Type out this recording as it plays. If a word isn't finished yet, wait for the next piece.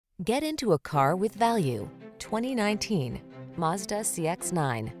Get into a car with value. 2019 Mazda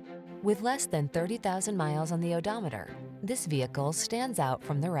CX-9. With less than 30,000 miles on the odometer, this vehicle stands out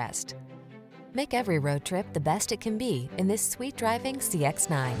from the rest. Make every road trip the best it can be in this sweet driving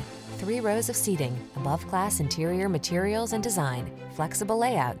CX-9. 3 rows of seating, above-class interior materials and design, flexible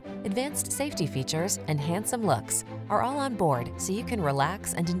layout, advanced safety features, and handsome looks are all on board so you can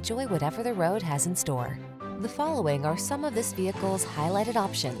relax and enjoy whatever the road has in store. The following are some of this vehicle's highlighted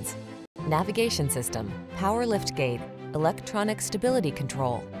options: navigation system, power liftgate, electronic stability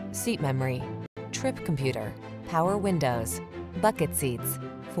control, seat memory, trip computer, power windows, bucket seats,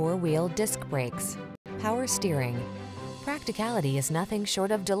 4-wheel disc brakes, power steering. Practicality is nothing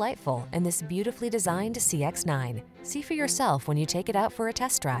short of delightful in this beautifully designed CX-9. See for yourself when you take it out for a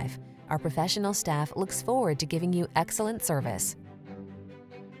test drive. Our professional staff looks forward to giving you excellent service.